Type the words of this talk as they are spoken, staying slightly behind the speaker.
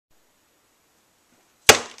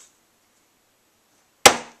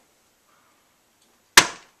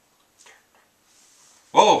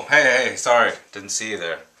Oh, hey, sorry, didn't see you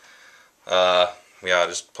there. Yeah,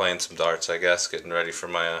 just playing some darts, I guess, getting ready for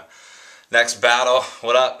my next battle.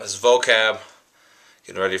 What up? It's Vokab,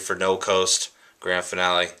 getting ready for No Coast Grand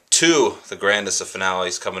Finale 2, the grandest of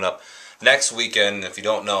finales coming up next weekend. If you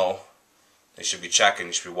don't know, you should be checking,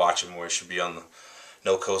 you should be watching more, you should be on the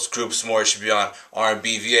No Coast groups more, you should be on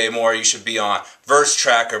R&B VA more, you should be on Verse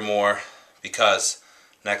Tracker more, because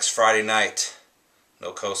next Friday night,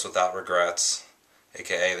 No Coast Without Regrets,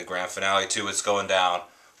 aka the Grand Finale 2, it's going down.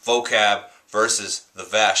 Vokab versus the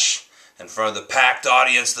Vesh in front of the packed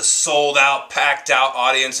audience, the sold out, packed out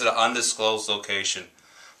audience at an undisclosed location.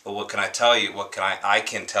 But what can I tell you? I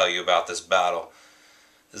can tell you about this battle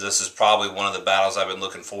is this is probably one of the battles I've been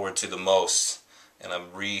looking forward to the most, and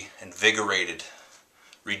I'm reinvigorated,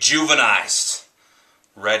 rejuvenized,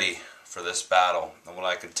 ready for this battle. And what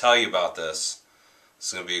I can tell you about this,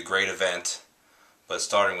 it's going to be a great event. But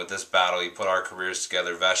starting with this battle, he put our careers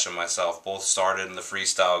together. Vesh and myself both started in the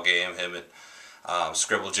freestyle game. Him at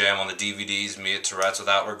Scribble Jam on the DVDs, me at Tourette's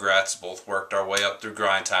Without Regrets. Both worked our way up through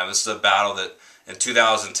grind time. This is a battle that in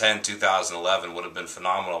 2010, 2011 would have been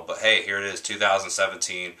phenomenal. But hey, here it is,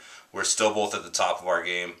 2017. We're still both at the top of our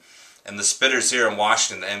game. And the spitters here in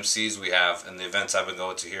Washington, the MCs we have, and the events I've been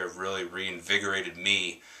going to here have really reinvigorated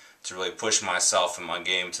me to really push myself and my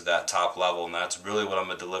game to that top level, and that's really what I'm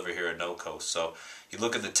going to deliver here at No Coast. So you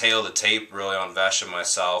look at the tail of the tape really on Vesh and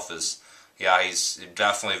myself is, yeah, he's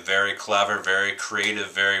definitely very clever, very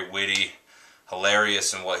creative, very witty,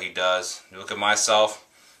 hilarious in what he does. You look at myself,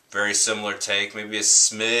 very similar take, maybe a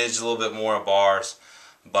smidge, a little bit more of bars,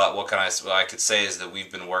 but what I could say is that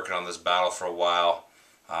we've been working on this battle for a while.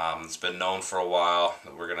 It's been known for a while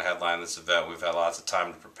that we're going to headline this event. We've had lots of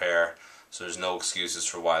time to prepare. So there's no excuses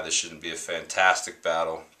for why this shouldn't be a fantastic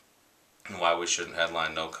battle and why we shouldn't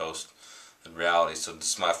headline No Coast in reality. So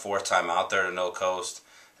this is my fourth time out there to No Coast.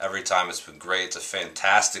 Every time it's been great. It's a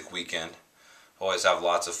fantastic weekend. Always have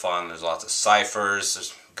lots of fun. There's lots of ciphers.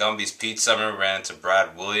 There's Gumby's Pizza. I ran into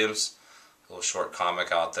Brad Williams, a little short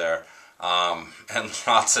comic out there. And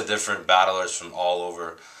lots of different battlers from all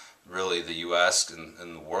over really the U.S.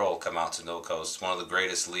 and the world come out to No Coast. It's one of the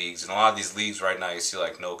greatest leagues. And a lot of these leagues right now, you see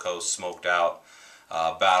like No Coast, Smoked Out,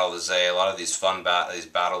 Battle of Zay. A lot of these these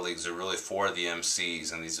battle leagues are really for the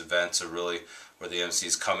MCs, and these events are really where the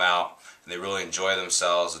MCs come out and they really enjoy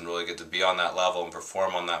themselves and really get to be on that level and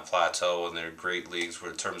perform on that plateau. And they're great leagues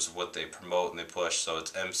in terms of what they promote and they push. So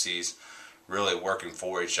it's MCs really working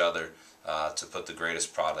for each other to put the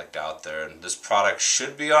greatest product out there. And this product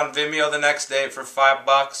should be on Vimeo the next day for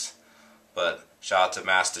 $5. But shout out to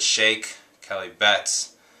Master Shake, Kelly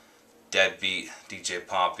Betts, Deadbeat, DJ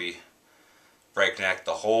Pompey, Breakneck,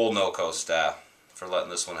 the whole No Coast staff for letting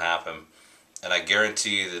this one happen. And I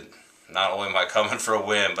guarantee you that not only am I coming for a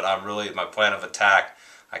win, but I'm really, my plan of attack,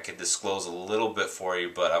 I could disclose a little bit for you,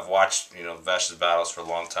 but I've watched, Vesh's battles for a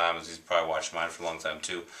long time, as he's probably watched mine for a long time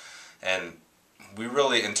too. And we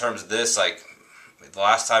really, in terms of this, like, the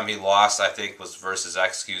last time he lost, I think, was versus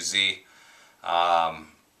XQZ.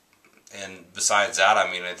 And besides that,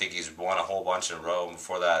 I mean, I think he's won a whole bunch in a row.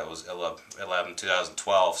 Before that, it was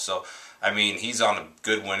 2012. So, I mean, he's on a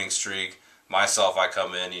good winning streak. Myself, I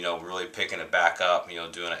come in, really picking it back up,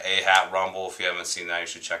 doing an A-Hat Rumble. If you haven't seen that, you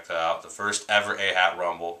should check that out. The first ever A-Hat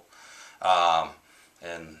Rumble.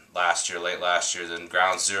 And late last year, then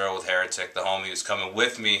Ground Zero with Heretic, the homie who's coming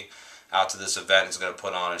with me out to this event, is going to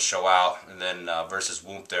put on and show out. And then versus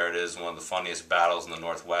Whoop, there it is, one of the funniest battles in the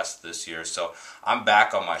Northwest this year. So I'm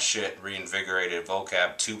back on my shit, reinvigorated,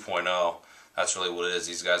 Vokab 2.0. That's really what it is.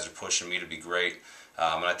 These guys are pushing me to be great.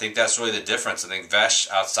 And I think that's really the difference. I think Vesh,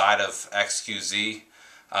 outside of XQZ,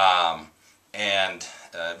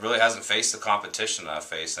 really hasn't faced the competition that I've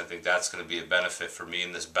faced. I think that's going to be a benefit for me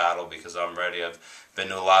in this battle because I'm ready. I've been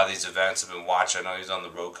to a lot of these events. I've been watching. I know he's on the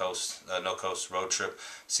No Coast road trip,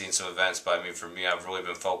 seen some events. But I mean, for me, I've really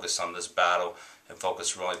been focused on this battle and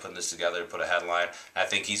focused really putting this together to put a headline. And I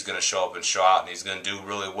think he's going to show up and show out, and he's going to do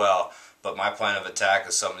really well. But my plan of attack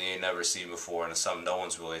is something he ain't never seen before, and it's something no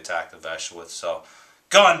one's really attacked the Vesh with. So,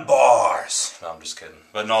 gun bars! No, I'm just kidding.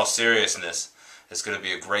 But in all seriousness, it's going to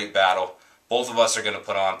be a great battle. Both of us are going to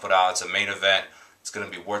put out. It's a main event. It's going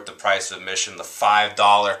to be worth the price of admission, the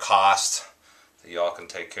 $5 cost that y'all can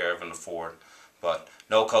take care of and afford. But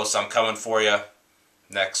No Coast, I'm coming for you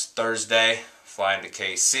next Thursday. Flying to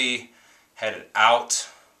KC, headed out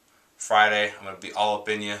Friday. I'm going to be all up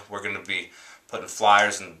in you. We're going to be putting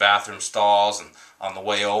flyers in the bathroom stalls and on the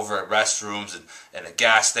way over at restrooms and at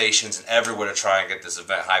gas stations and everywhere to try and get this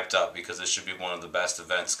event hyped up because this should be one of the best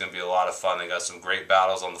events. It's going to be a lot of fun. They got some great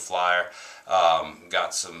battles on the flyer.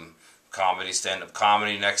 Got some comedy, stand-up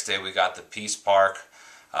comedy. Next day we got the Peace Park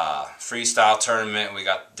freestyle tournament. We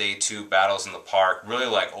got day 2 battles in the park. Really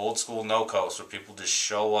like old school no coast where people just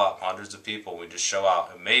show up, hundreds of people. We just show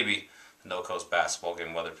out, and maybe a no coast basketball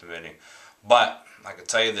game, weather permitting. But I can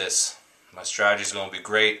tell you this: my strategy is going to be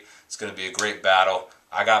great. It's going to be a great battle.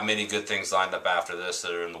 I got many good things lined up after this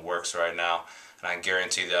that are in the works right now, and I can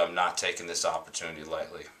guarantee that I'm not taking this opportunity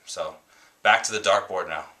lightly. So back to the dartboard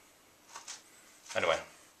now. Anyway.